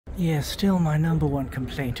Yeah, still my number one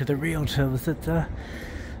complaint to the realtor was that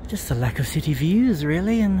just the lack of city views,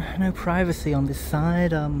 really, and no privacy on this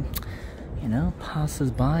side. You know,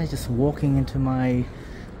 passers-by just walking into my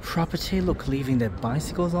property, look, leaving their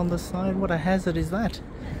bicycles on the side. What a hazard is that?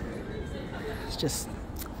 It's just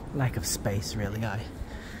lack of space, really. I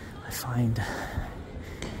find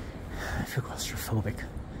I feel claustrophobic.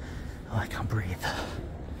 Oh, I can't breathe.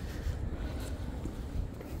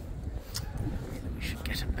 We should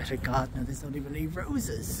get a better gardener. There's not even any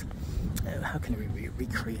roses. Oh, how can we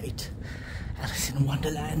recreate Alice in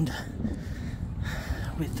Wonderland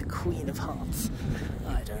with the Queen of Hearts?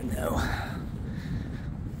 I don't know.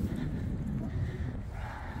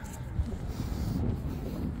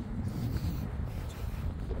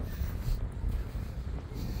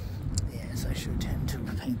 Yes, I should tend to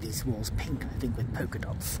paint these walls pink, I think, with polka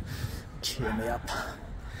dots. Cheer me up.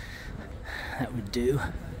 That would do.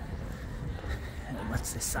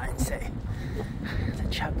 What's this sign say? The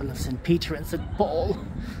Chapel of St. Peter and St. Paul.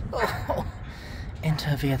 Oh,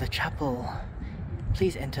 enter via the chapel.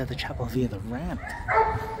 Please enter the chapel via the ramp.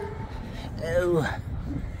 Oh,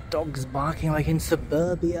 dogs barking like in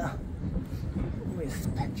suburbia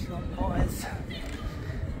with pet shop noise.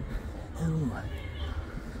 Oh.